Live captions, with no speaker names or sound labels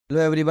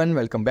Hello everyone,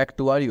 welcome back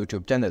to our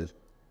YouTube channel.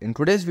 In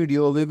today's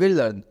video, we will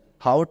learn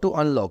how to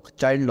unlock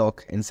child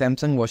lock in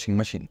Samsung washing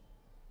machine.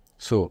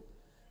 So,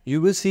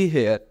 you will see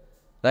here,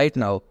 right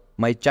now,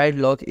 my child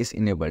lock is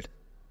enabled.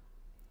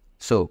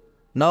 So,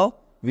 now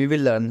we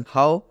will learn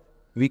how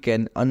we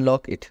can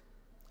unlock it.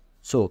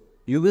 So,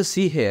 you will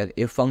see here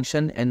a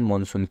function and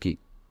monsoon key.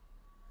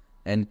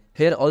 And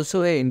here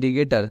also a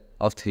indicator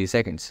of 3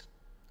 seconds.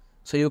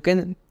 So, you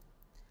can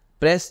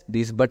press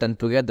this button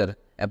together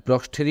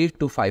approx 3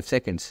 to 5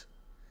 seconds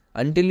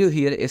until you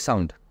hear a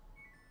sound.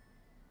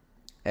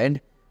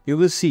 And you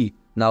will see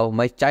now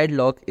my child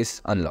lock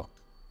is unlocked.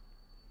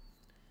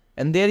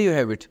 And there you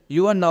have it.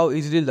 You are now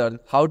easily learn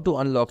how to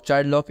unlock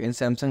child lock in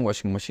Samsung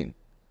washing machine.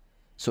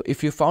 So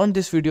if you found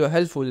this video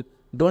helpful,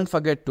 don't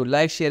forget to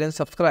like, share and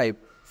subscribe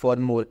for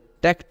more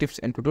tech tips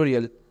and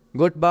tutorial.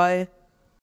 Goodbye.